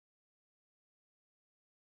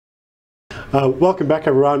Welcome back,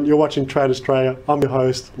 everyone. You're watching Trade Australia. I'm your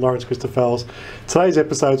host, Lawrence Christophels. Today's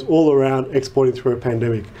episode is all around exporting through a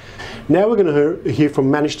pandemic. Now we're going to hear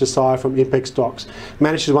from Manish Desai from ImpexDocs.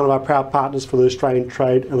 Manish is one of our proud partners for the Australian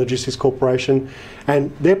Trade and Logistics Corporation,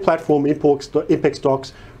 and their platform,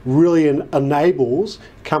 ImpexDocs, really enables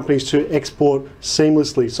companies to export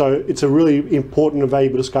seamlessly. So it's a really important and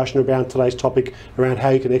valuable discussion around today's topic around how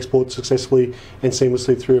you can export successfully and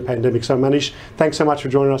seamlessly through a pandemic. So Manish, thanks so much for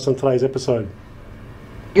joining us on today's episode.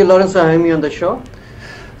 Thank you, Lawrence, for having me on the show.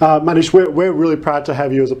 Manish, we're really proud to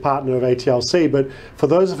have you as a partner of ATLC, but for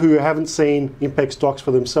those of you who haven't seen ImpexDocs for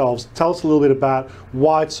themselves, tell us a little bit about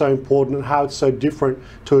why it's so important and how it's so different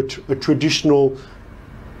to a traditional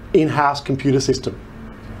in-house computer system.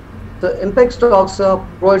 The ImpexDocs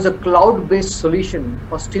provides a cloud-based solution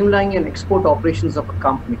for streamlining and export operations of a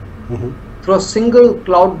company. Through a single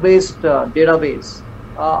cloud-based database,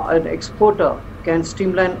 an exporter can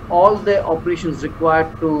streamline all their operations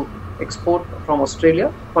required to export from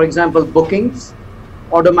Australia. For example, bookings,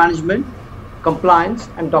 order management, compliance,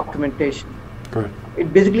 and documentation. Correct.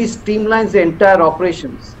 It basically streamlines the entire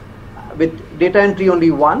operations with data entry only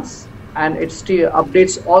once, and it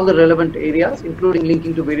updates all the relevant areas, including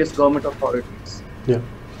linking to various government authorities. Yeah,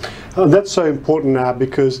 that's so important now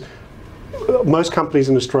because most companies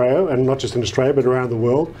in Australia, and not just in Australia but around the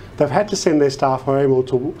world, they've had to send their staff home or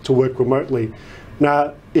to work remotely.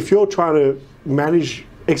 Now, if you're trying to manage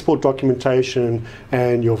export documentation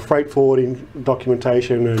and your freight forwarding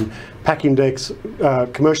documentation and packing decks,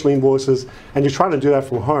 commercial invoices, and you're trying to do that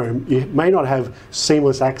from home, you may not have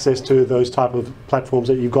seamless access to those type of platforms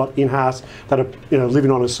that you've got in-house that are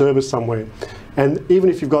living on a server somewhere. And even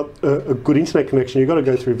if you've got a good internet connection, you've got to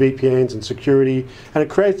go through VPNs and security, and it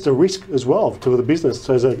creates a risk as well to the business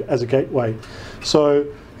as a gateway. So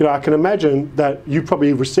I can imagine that you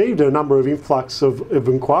probably received a number of influx of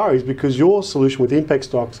inquiries because your solution with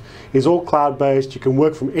ImpexDocs is all cloud-based. You can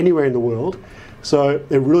work from anywhere in the world. So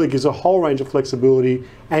it really gives a whole range of flexibility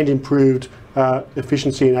and improved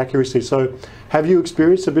efficiency and accuracy. So have you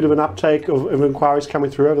experienced a bit of an uptake of inquiries coming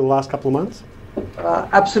through over the last couple of months?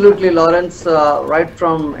 Absolutely, Lawrence. Right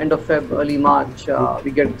from end of Feb, early March,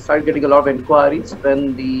 we started getting a lot of inquiries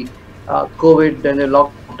when the COVID and the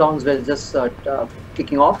lockdowns were just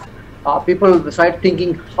kicking off. People started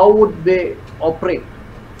thinking, how would they operate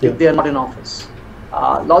if they are not in office?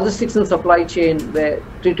 Logistics and supply chain were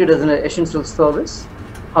treated as an essential service.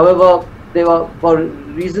 However, they were, for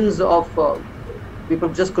reasons of people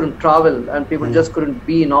just couldn't travel and people just couldn't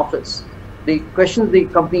be in office. The question the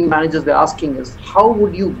company managers were asking is, how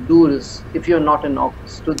would you do this if you're not in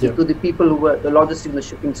office, to the people who were the logistics and the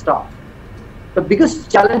shipping staff? The biggest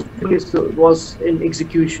challenge was in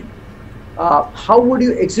execution. How would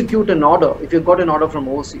you execute an order if you got an order from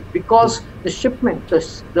overseas? Because the shipment,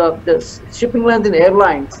 the shipping lines and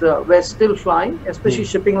airlines were still flying, especially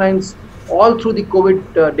shipping lines all through the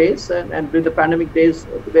COVID days and with the pandemic days,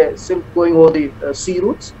 were still going over the sea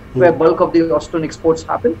routes where bulk of the Australian exports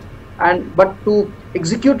happen. But to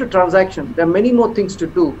execute a transaction, there are many more things to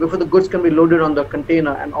do before the goods can be loaded on the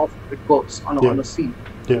container and off it goes on the sea.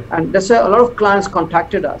 And that's why a lot of clients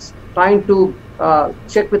contacted us, trying to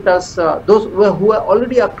check with us. Those who are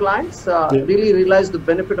already our clients really realize the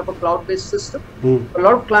benefit of a cloud-based system. A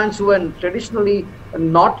lot of clients who are traditionally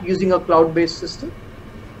not using a cloud-based system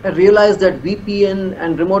and realized that VPN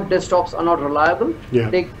and remote desktops are not reliable.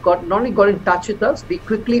 They not only got in touch with us, we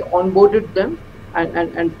quickly onboarded them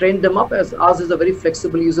and trained them up, as ours is a very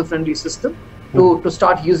flexible, user-friendly system to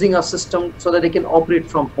start using our system so that they can operate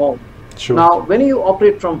from home. Now, when you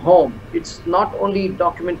operate from home, it's not only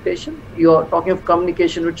documentation. You're talking of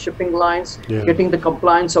communication with shipping lines, getting the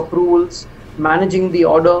compliance approvals, managing the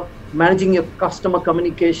order, managing your customer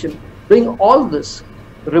communication, doing all this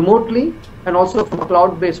remotely and also from a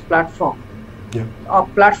cloud-based platform. Our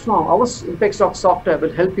platform, our ImpexDocs software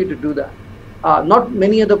will help you to do that. Not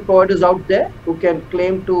many other providers out there who can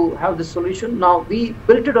claim to have this solution. Now, we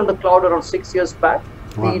built it on the cloud around 6 years back.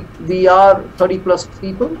 We are 30 plus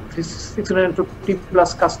people, 650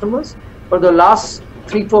 plus customers. For the last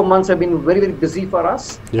 3-4 months have been very, very busy for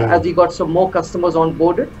us as we got some more customers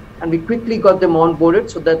onboarded, and we quickly got them onboarded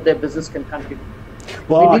so that their business can continue.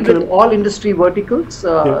 We deal with all industry verticals,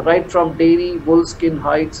 right from dairy, wool, skin,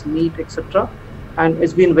 hides, meat, etc. And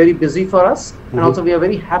it's been very busy for us. And also we are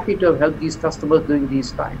very happy to have helped these customers during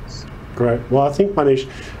these times. Great. Well, I think, Manish,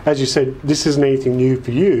 as you said, this isn't anything new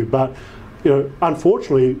for you, but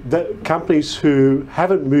unfortunately, companies who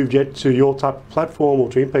haven't moved yet to your type of platform or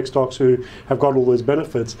to ImpexDocs who have got all those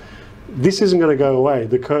benefits, this isn't going to go away.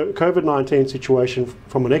 The COVID-19 situation,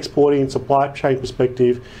 from an exporting supply chain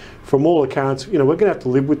perspective, from all accounts, we're going to have to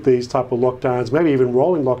live with these type of lockdowns, maybe even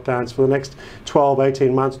rolling lockdowns for the next 12,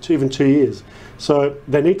 18 months, to even 2 years. So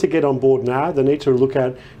they need to get on board now. They need to look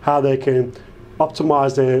at how they can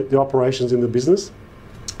optimize their operations in the business.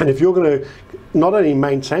 And if you're going to not only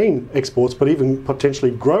maintain exports, but even potentially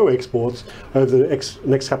grow exports over the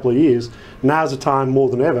next couple of years, now's the time more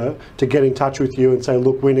than ever to get in touch with you and say,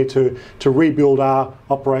 look, we need to rebuild our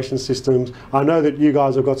operation systems. I know that you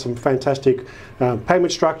guys have got some fantastic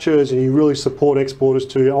payment structures, and you really support exporters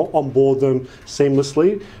to onboard them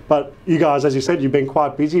seamlessly. But you guys, as you said, you've been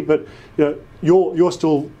quite busy, but you're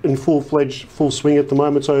still in full swing at the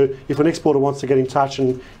moment. So if an exporter wants to get in touch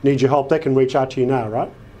and needs your help, they can reach out to you now,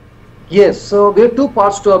 right? Yes, so we have two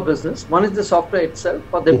parts to our business. One is the software itself,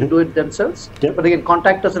 for them to do it themselves, but they can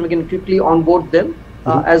contact us and we can quickly onboard them.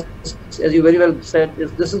 As you very well said,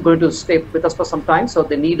 this is going to stay with us for some time, so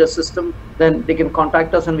they need a system, then they can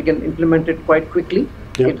contact us and we can implement it quite quickly.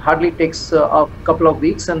 It hardly takes a couple of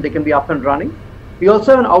weeks and they can be up and running. We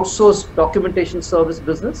also have an outsourced documentation service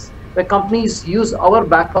business where companies use our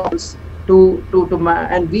back office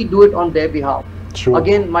and we do it on their behalf. Sure.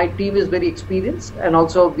 Again, my team is very experienced, and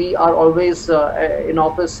also we are always in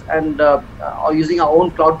office and are using our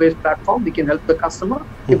own cloud-based platform. We can help the customer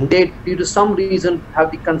if they, due to some reason,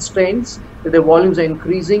 have the constraints that their volumes are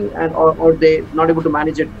increasing or they're not able to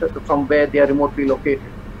manage it from where they are remotely located.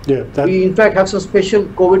 Yeah, we in fact have some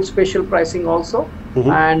COVID special pricing also,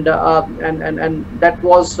 and that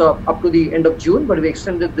was up to the end of June, but we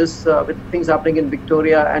extended this with things happening in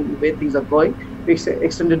Victoria and where things are going. We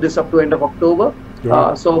extended this up to end of October.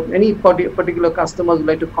 So any particular customers would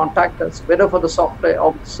like to contact us, whether for the software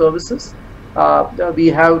or the services, we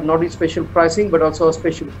have not only special pricing but also a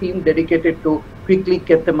special team dedicated to quickly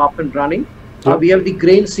get them up and running. We have the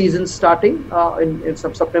grain season starting in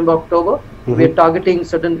September, October. We are targeting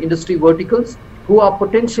certain industry verticals who are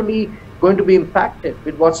potentially going to be impacted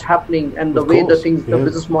with what's happening and the way the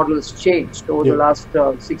business model has changed over the last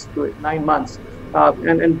 6 to 9 months.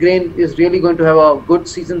 And grain is really going to have a good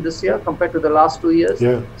season this year compared to the last 2 years.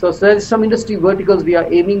 So there is some industry verticals we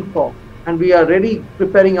are aiming for, and we are really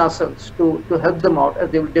preparing ourselves to help them out,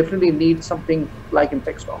 as they will definitely need something like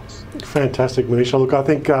ImpexDocs. Fantastic, Manish. Look, I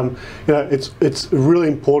think it's really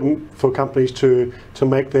important for companies to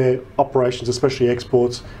make their operations, especially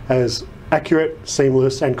exports, as accurate,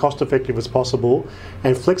 seamless, and cost-effective as possible,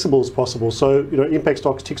 and flexible as possible. So,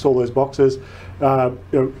 ImpexDocs ticks all those boxes.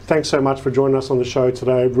 Thanks so much for joining us on the show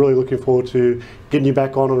today. Really looking forward to getting you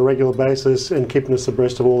back on a regular basis and keeping us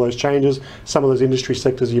abreast of all those changes. Some of those industry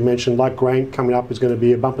sectors you mentioned, like grain, coming up is going to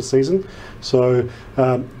be a bumper season. So,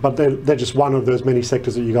 but they're just one of those many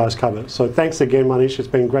sectors that you guys cover. So, thanks again, Manish. It's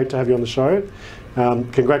been great to have you on the show.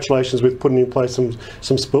 Congratulations with putting in place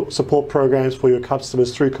some support programs for your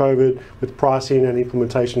customers through COVID, with pricing and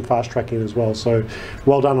implementation fast tracking as well. So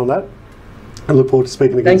well done on that. I look forward to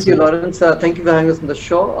speaking again. Thank you, Lawrence. Thank you for having us on the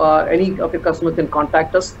show. Any of your customers can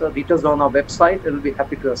contact us. The details are on our website, and we'll be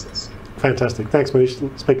happy to assist. Fantastic. Thanks,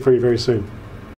 Manish. Speak for you very soon.